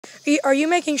Are you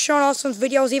making Sean Austin's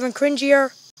videos even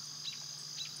cringier?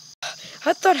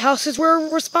 I thought houses were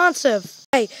responsive.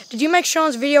 Hey, did you make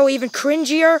Sean's video even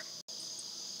cringier?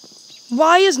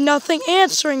 Why is nothing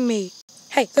answering me?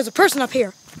 Hey, there's a person up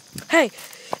here. Hey,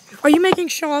 are you making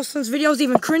Sean Austin's videos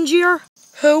even cringier?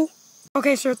 Who?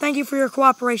 Okay, sir, thank you for your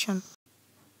cooperation.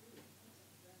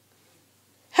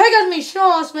 Hey guys, me,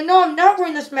 Sean Austin. No, I'm not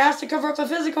wearing this mask to cover up a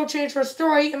physical change for a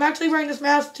story. I'm actually wearing this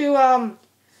mask to,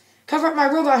 cover up my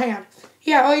robot hand.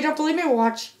 Yeah, oh, you don't believe me?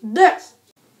 Watch this.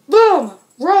 Boom!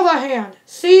 Robot hand.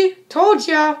 See? Told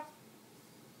ya.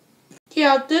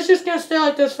 Yeah, this is gonna stay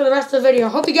like this for the rest of the video.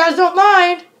 Hope you guys don't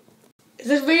mind. Is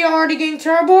this video already getting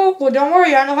terrible? Well, don't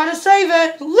worry, I know how to save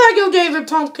it. Lego David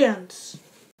Pumpkins.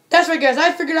 That's right, guys.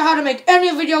 I figured out how to make any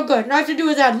video good. And all I have to do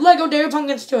is add Lego David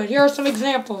Pumpkins to it. Here are some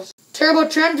examples. Terrible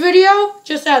trend video?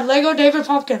 Just add Lego David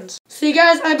Pumpkins. See,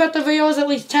 guys, I bet the video is at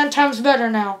least 10 times better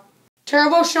now.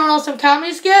 Terrible Sean Austin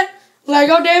comedy skit?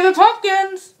 Lego David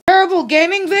Pumpkins. Terrible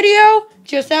gaming video?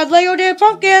 Just add Lego David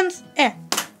Pumpkins.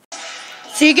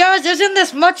 See, guys, isn't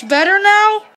this much better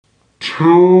now?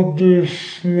 Terrible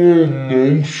slow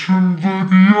motion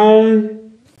video?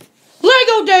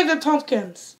 Lego David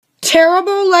Pumpkins.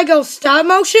 Terrible Lego stop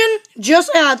motion?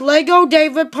 Just add Lego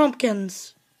David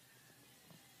Pumpkins.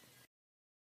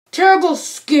 Terrible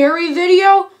scary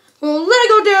video? Well,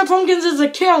 Lego David Pumpkins is a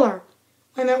killer.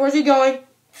 Wait a minute, where's he going?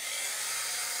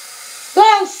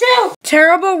 Oh, shoot!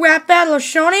 Terrible rap battle of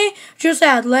Shoney? Just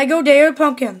add Lego David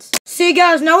Pumpkins. See,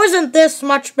 guys, now isn't this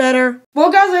much better?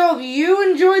 Well, guys, I hope you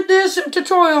enjoyed this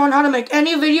tutorial on how to make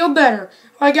any video better.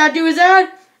 All I gotta do is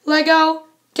add Lego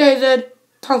David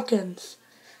Pumpkins.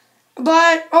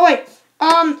 But, oh wait,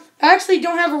 I actually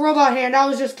don't have a robot hand. I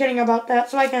was just kidding about that,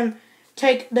 so I can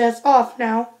take this off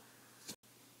now.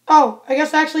 Oh, I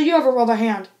guess I actually do have a robot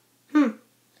hand.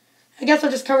 I guess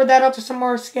I'll just cover that up with some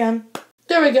more skin.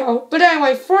 There we go. But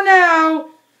anyway, for now,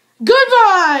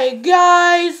 goodbye,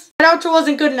 guys. That outro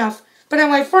wasn't good enough. But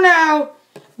anyway, for now,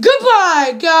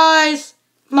 goodbye, guys.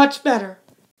 Much better.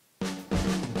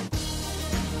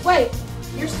 Wait,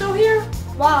 you're still here?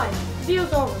 Why? The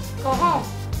video's over. Go home.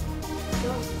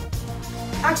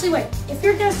 Actually, wait. If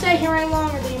you're going to stay here any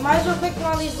longer, then you might as well click on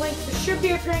all these links that should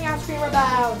be appearing on screen right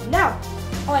about now.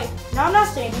 Oh, wait. No, I'm not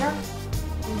staying here.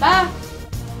 Bye.